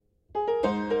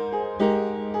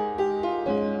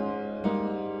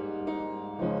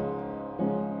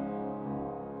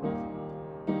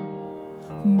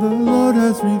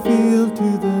has revealed to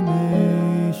the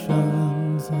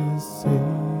nations his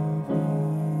saving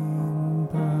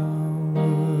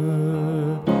power.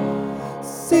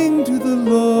 Sing to the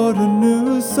Lord a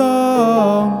new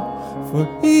song, for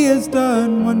he has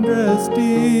done wondrous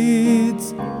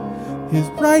deeds. His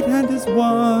right hand has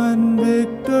won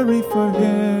victory for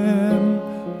him,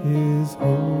 his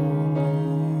holy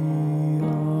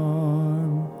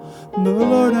arm. The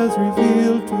Lord has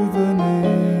revealed to the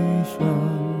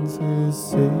nations his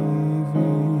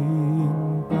saving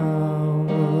power.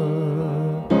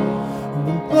 And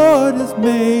the Lord has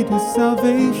made his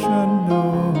salvation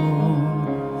known.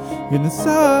 In the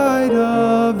sight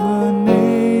of the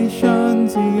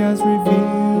nations he has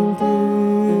revealed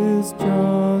his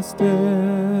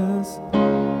justice.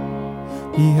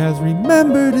 He has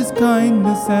remembered his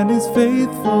kindness and his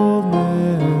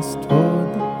faithfulness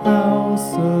toward the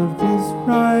house of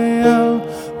Israel.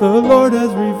 The Lord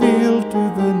has revealed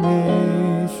to the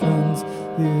nations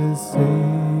his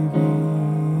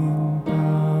saving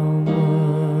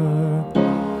power.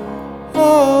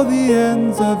 All the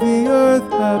ends of the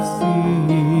earth have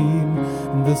seen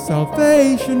the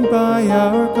salvation by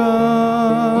our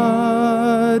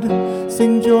God.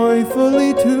 Sing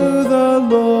joyfully to the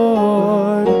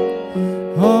Lord.